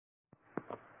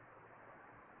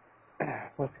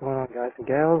What's going on, guys and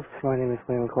gals? My name is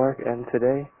Liam Clark, and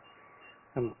today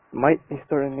I might be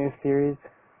starting a new series.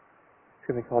 It's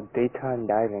going to be called Daytime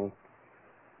Diving.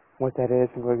 What that is,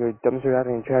 I'm going to go dumpster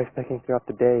diving and trash picking throughout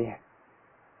the day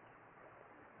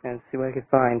and see what I can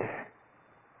find.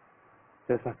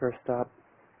 That's my first stop.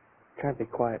 I'm trying to be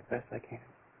quiet best I can.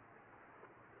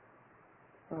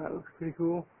 That looks pretty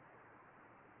cool.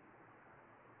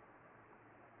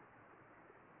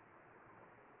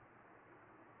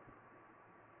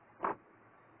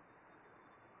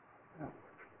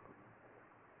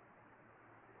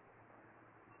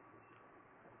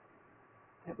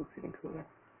 That looks even cooler.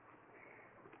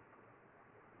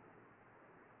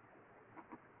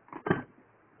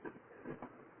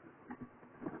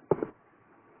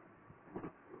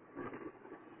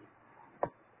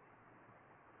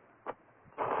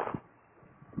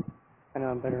 I know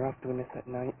I'm better off doing this at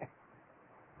night.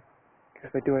 Because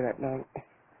if I do it at night,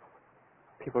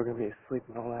 people are going to be asleep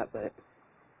and all that, but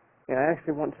yeah, I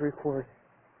actually want to record,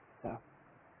 so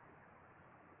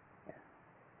yeah.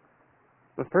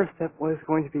 The first step was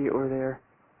going to be over there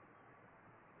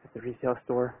at the resale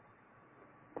store.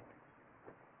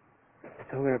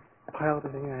 So I'm going to pile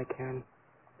everything I can.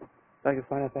 If I can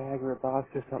find a bag or a box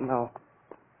or something, I'll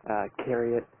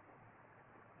carry it.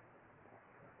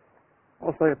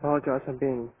 Also, I apologize for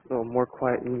being a little more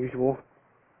quiet than usual.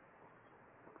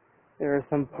 There are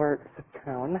some parts of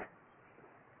town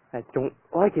that don't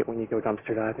like it when you go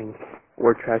dumpster diving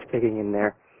or trash picking in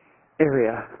their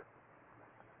area.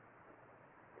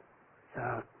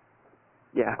 So,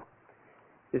 yeah,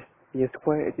 just be as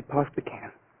quiet as you possibly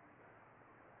can.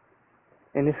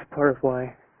 And this is part of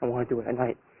why I want to do it at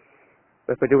night.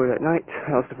 But if I do it at night,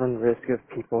 I also run the risk of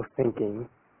people thinking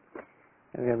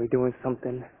I'm going to be doing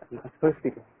something I'm not supposed to be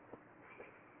doing.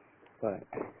 But,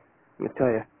 let me tell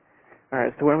you.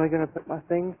 Alright, so where am I going to put my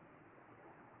things?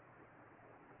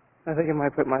 I think I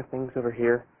might put my things over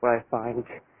here, where I find.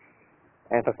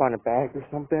 And if I find a bag or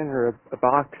something, or a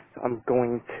box, I'm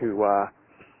going to,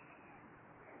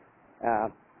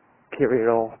 carry it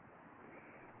all.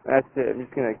 That's it, I'm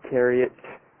just going to carry it,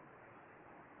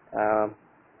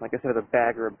 like I said, a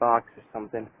bag or a box or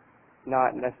something.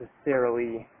 Not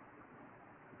necessarily,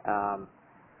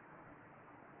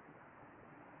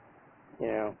 you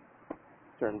know,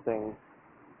 certain things.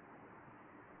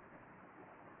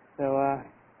 So,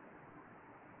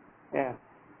 yeah.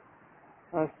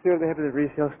 I'll see what they have at the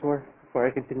resale store before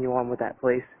I continue on with that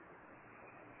place.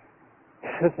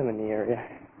 Since I'm in the area.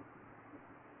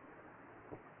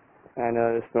 I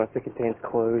know this mostly contains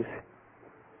clothes.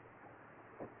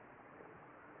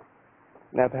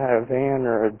 And if I had a van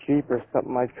or a Jeep or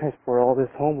something, I'd transport all this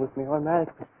home with me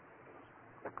automatically.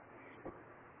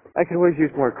 I could always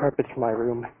use more carpets for my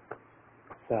room.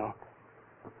 So,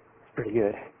 it's pretty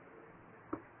good.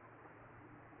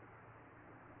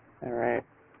 Alright.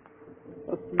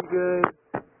 I'll see you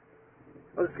guys.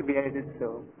 Well, this could be edited,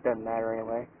 so it doesn't matter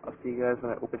anyway. I'll see you guys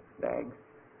when I open the bags.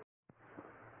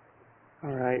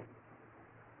 Alright.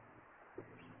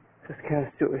 Just kind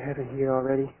of see what we have in here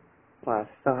already. A lot of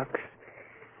socks.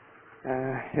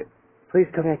 Please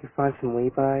tell me I can find some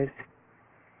Levi's.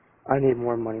 I need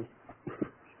more money.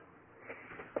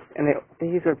 And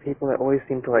these are people that always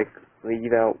seem to, like,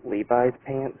 leave out Levi's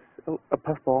pants. Oh, a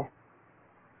puffball.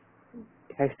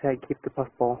 Hashtag keep the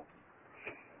puffball.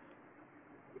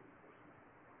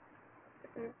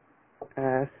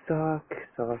 Socks.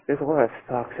 There's a lot of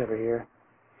socks over here.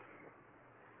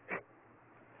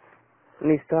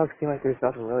 And these socks seem like there's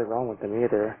nothing really wrong with them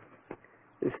either.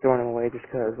 Just throwing them away just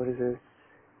because. What is this?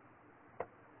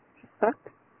 Sock?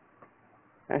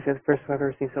 Actually, that's the first time I've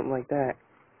ever seen something like that.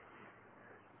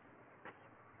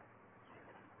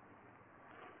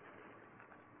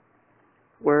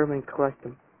 Wear them and collect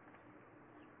them.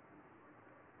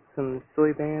 Some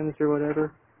silly bands or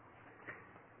whatever.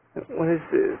 What is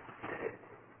this?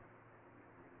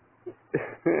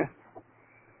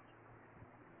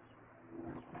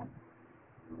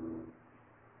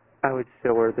 I would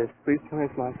still wear this. Please tell me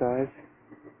it's my size.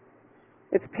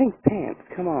 It's pink pants.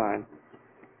 Come on.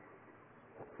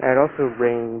 It also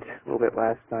rained a little bit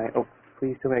last night. Oh,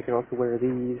 please tell me I could also wear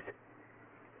these.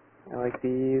 I like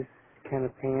these kind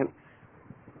of pants.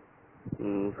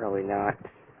 Probably not.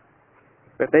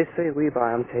 But if they say Levi,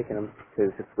 I'm taking them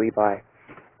because it's Levi,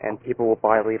 and people will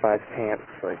buy Levi's pants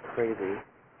like crazy.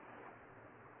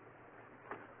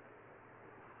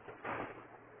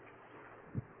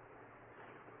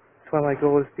 That's why my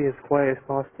goal is to be as quiet as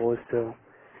possible, is so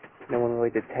no one really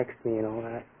detects me and all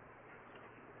that.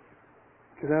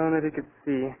 Because I don't know if you could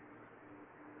see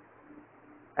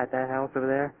at that house over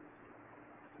there,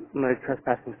 no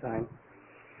trespassing sign.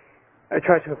 I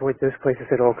try to avoid those places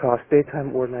at all costs,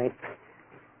 daytime or night,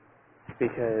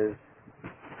 because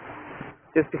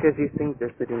just because you think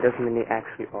they're sitting doesn't mean they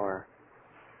actually are.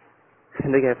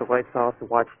 And they get the lights off to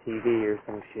watch TV or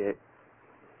some shit,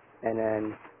 and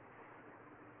then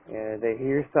they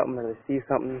hear something or they see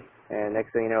something, and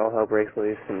next thing you know, all hell breaks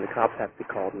loose, and the cops have to be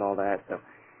called and all that. So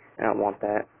I don't want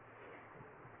that.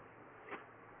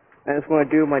 I just want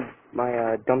to do my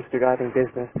dumpster diving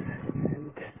business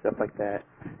and stuff like that.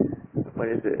 What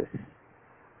is this?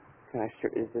 Can I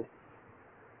sure is this?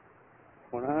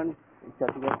 Hold on.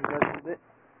 Something else is it?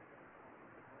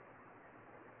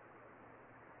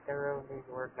 Arrow, New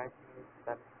York,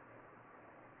 1987.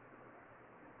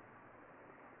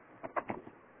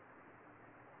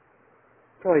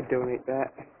 Probably donate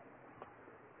that.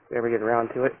 If I ever get around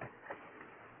to it.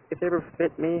 If they ever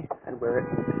fit me, I'd wear it.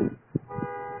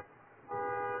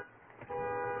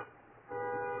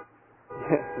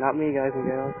 Not me, guys and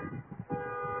gals.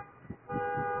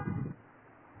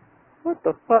 What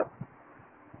the fuck?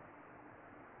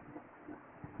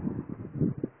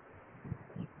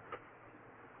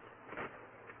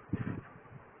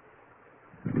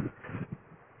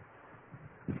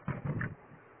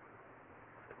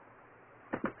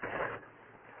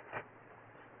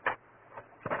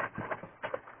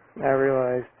 I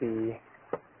realized the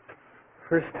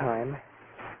first time.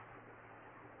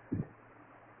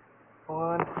 Hold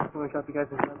on. I'm going to drop you guys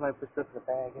inside my put stuff in the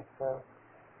bag. So.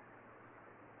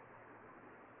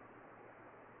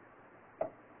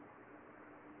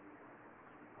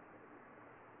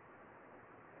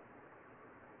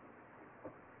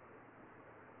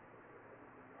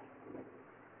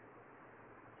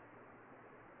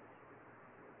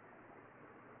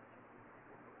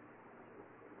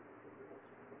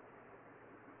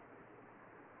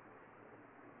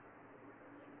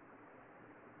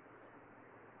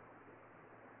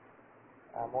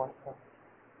 More stuff.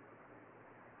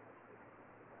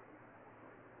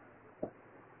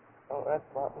 Oh, that's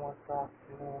a lot more stuff.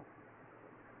 Yeah.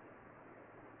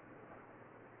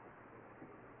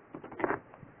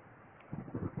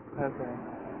 Okay.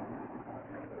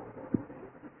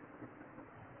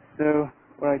 So,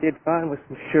 what I did find was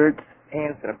some shirts,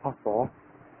 pants, and a puffball.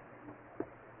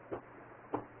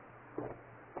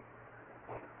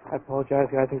 I apologize,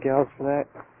 guys and gals, for that.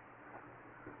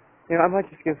 You know, I might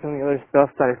just get some of the other stuff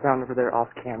that I found over there off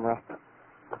camera.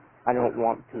 I don't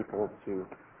want people to...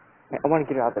 I want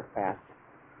to get it out there fast.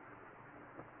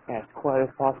 And as quiet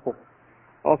as possible.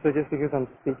 Also, just because I'm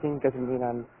speaking doesn't mean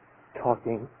I'm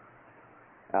talking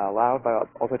loud, but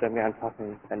also doesn't mean I'm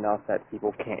talking enough that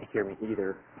people can't hear me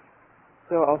either.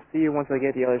 So I'll see you once I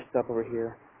get the other stuff over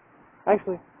here.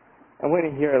 Actually, I went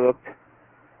in here, I looked.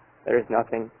 There's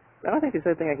nothing. I don't think there's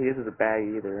anything I can use as a bag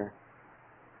either.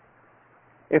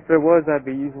 If there was, I'd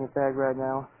be using a bag right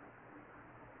now.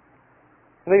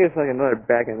 I think there's like another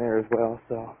bag in there as well,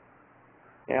 so...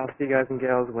 Yeah, I'll see you guys and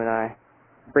gals when I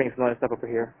bring some other stuff over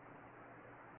here.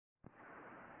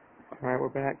 Alright, we're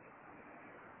back.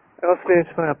 I also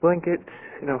finished finding a blanket,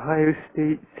 an Ohio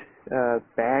State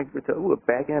bag. Ooh, a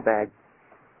bag in a bag.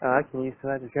 I can use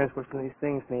that to transport some of these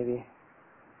things, maybe.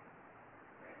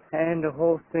 And the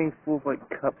whole thing full of, like,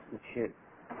 cups and shit.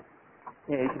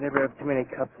 Yeah, you can never have too many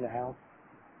cups in the house.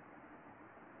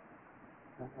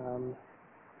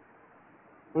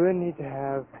 We're gonna need to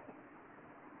have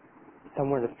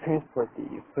somewhere to transport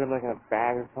these. Put them, like, in a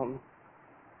bag or something.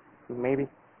 Maybe.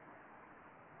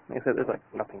 Like I said, there's, like,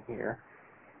 nothing here.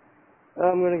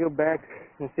 I'm gonna go back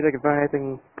and see if I can find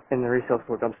anything in the resale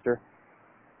store dumpster.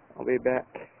 I'll be back.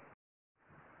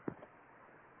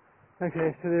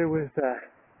 Okay, so there was,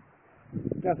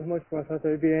 nothing much more. I thought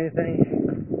there'd be anything.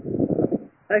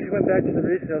 I actually went back to the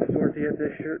resale store to get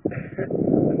this shirt.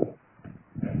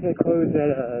 They closed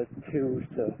at 2,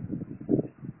 so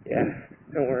yeah,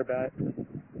 don't worry about it.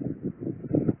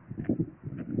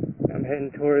 I'm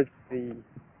heading towards the,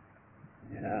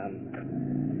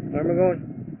 where am I going?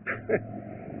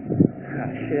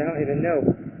 Shit, I don't even know.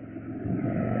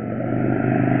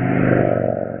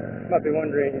 You might be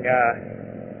wondering,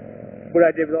 what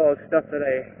I did with all the stuff that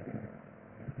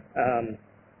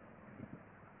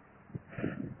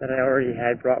I already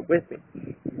had brought with me.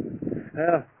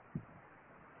 Well,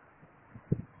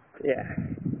 yeah.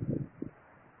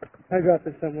 I dropped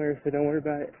it somewhere, so don't worry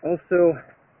about it. Also,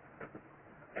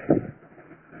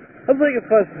 I was like a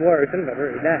fun sport. I don't know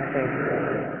really that thing.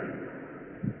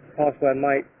 Possibly I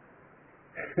might.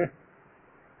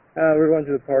 We're going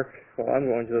to the park. Well, I'm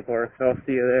going to the park, so I'll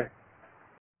see you there.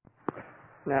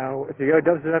 Now, if you go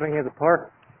dumpster diving at the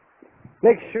park,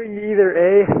 make sure you either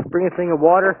A, bring a thing of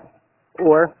water,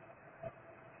 or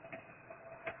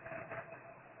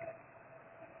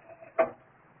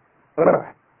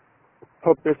Ugh.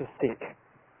 Hope there's a sink.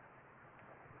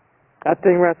 That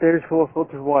thing right there is full of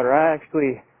filtered water. I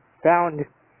actually found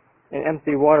an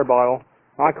empty water bottle.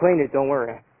 I cleaned it, don't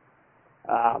worry.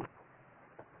 So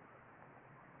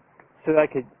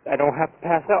that I don't have to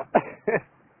pass out.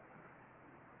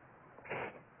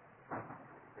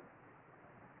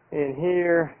 In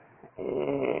here,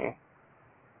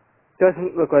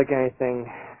 doesn't look like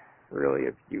anything really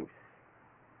of use.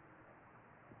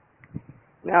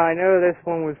 Now, I know this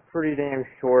one was pretty damn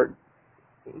short.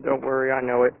 Don't worry, I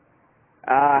know it.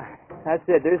 That's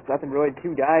it. There's nothing really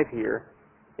to dive here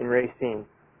in Racine.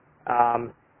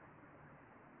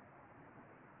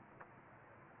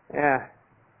 Yeah.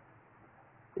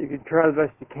 You can try the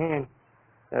best you can.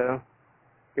 So,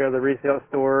 go to the resale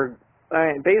store.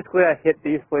 Basically, I hit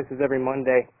these places every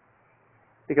Monday.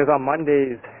 Because on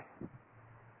Mondays,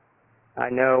 I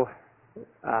know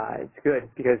it's good.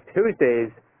 Because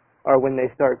Tuesdays are when they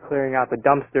start clearing out the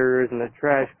dumpsters and the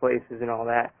trash places and all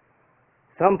that.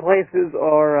 Some places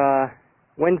are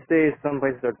Wednesdays, some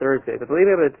places are Thursdays. I believe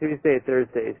they have a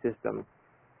Tuesday-Thursday system.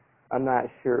 I'm not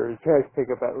sure. Trash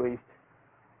pickup at least.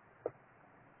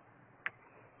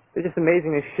 It's just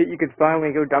amazing the shit you could find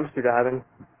when you go dumpster diving.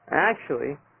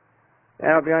 Actually,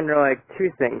 that'll be under like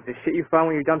two things. The shit you find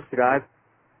when you dumpster dive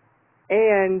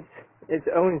and its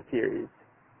own series.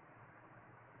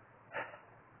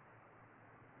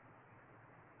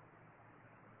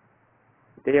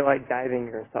 Daylight diving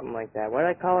or something like that. What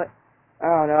did I call it? I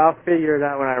don't know. I'll figure it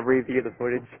out when I review the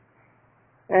footage.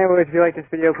 Anyway, if you like this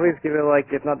video, please give it a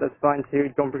like. If not, that's fine too.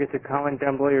 Don't forget to comment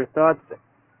down below your thoughts.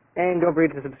 And don't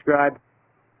forget to subscribe.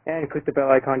 And click the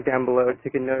bell icon down below so you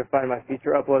can notify my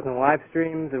future uploads and live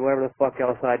streams and whatever the fuck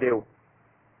else I do.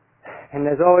 And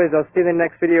as always, I'll see you in the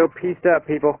next video. Peace out,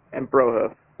 people, and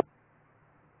brohoof.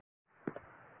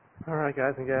 Alright,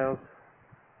 guys and gals.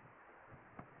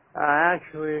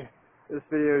 Actually, this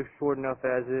video is short enough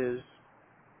as is.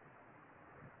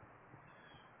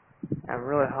 I'm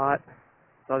really hot,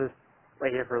 so I'll just lay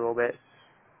here for a little bit.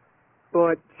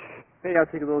 But, maybe I'll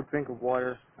take a little drink of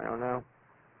water. I don't know.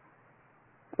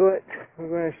 But, I'm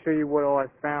going to show you what all I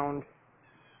found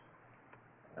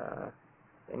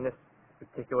in this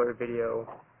particular video.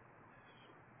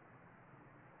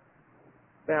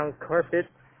 Found carpets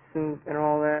and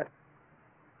all that.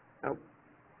 Oh,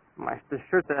 the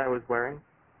shirt that I was wearing.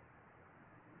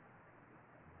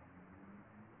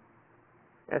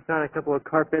 I found a couple of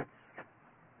carpets.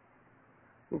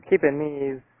 I'm keeping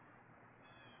these.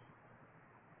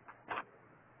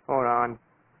 Hold on.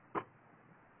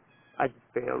 I just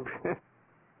failed.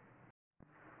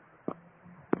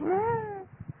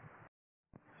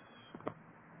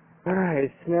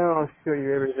 Alright, so now I'll show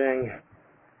you everything.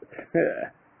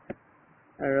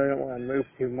 I really don't want to move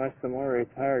too much, so I'm already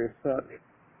tired as fuck.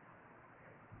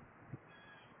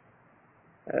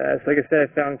 So like I said,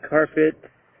 I found carpet.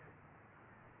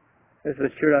 This is the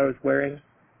shirt I was wearing.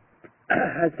 I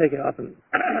had to take it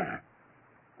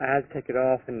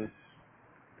off and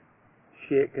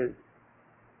shit, because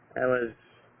I was,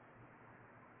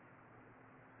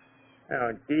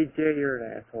 oh, DJ, you're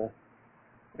an asshole.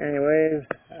 Anyways,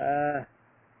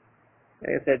 like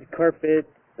I said, carpet,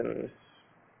 and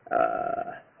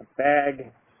a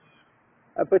bag.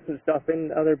 I put some stuff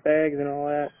in other bags and all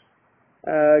that.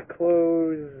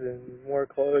 Clothes and more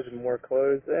clothes and more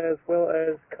clothes, as well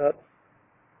as cups.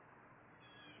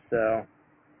 So,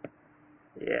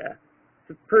 yeah.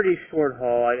 It's a pretty short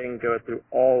haul. I didn't go through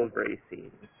all of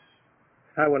Racine.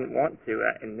 I wouldn't want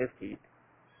to in this heat.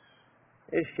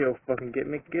 This shit'll fucking get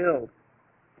me killed.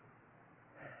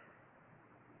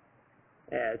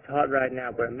 Yeah, it's hot right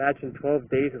now, but imagine 12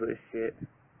 days of this shit.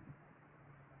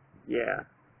 Yeah.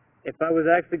 If I was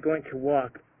actually going to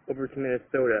walk over to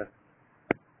Minnesota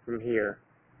from here,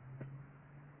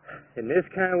 in this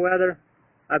kind of weather,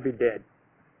 I'd be dead.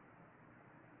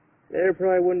 There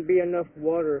probably wouldn't be enough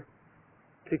water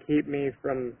to keep me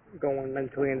from going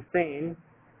mentally insane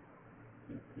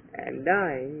and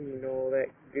dying, you know, all that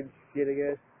good shit, I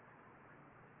guess.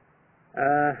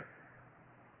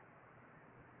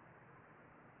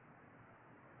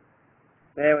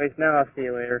 Anyways, now I'll see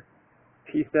you later.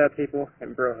 Peace out, people,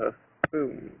 and brohoof.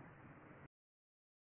 Boom.